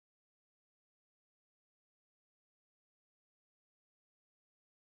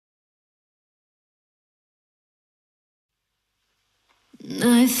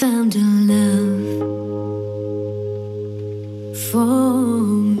I found a love for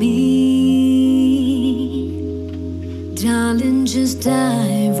me. Darling, just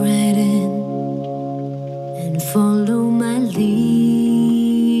dive right in and follow my lead.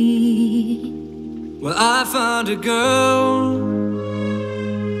 Well, I found a girl,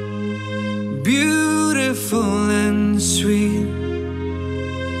 beautiful and sweet.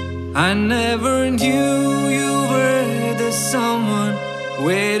 I never knew you were the someone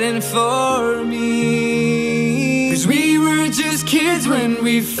waiting for me. 'Cause we were just kids when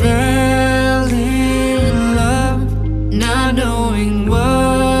we fell in love, not knowing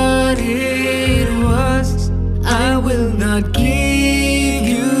what it was. I will not give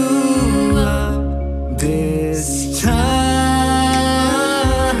you up this time.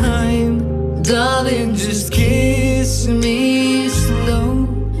 Darling, just kiss me slow.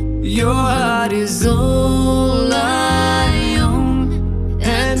 Your heart is all I own,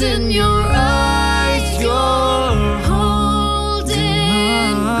 and in your eyes you're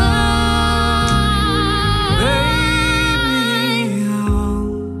holding mine. Baby, I'm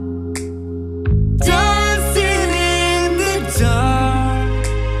dancing in the dark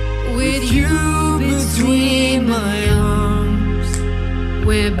with you between my arms.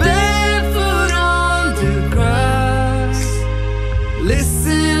 We're barefoot on the grass,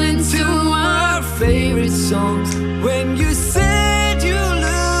 listening to our favorite songs. When you said you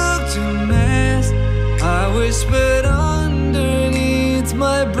looked a mess, I whispered underneath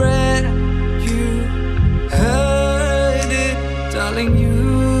my breath. You heard it, darling, you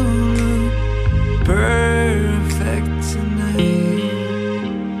look perfect tonight.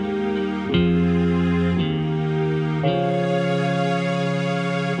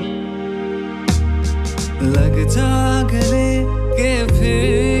 लगता गले के फिर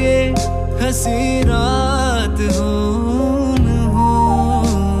ये हंसी रात हो न हो,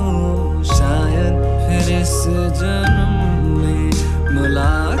 शायद फिर इस जन्म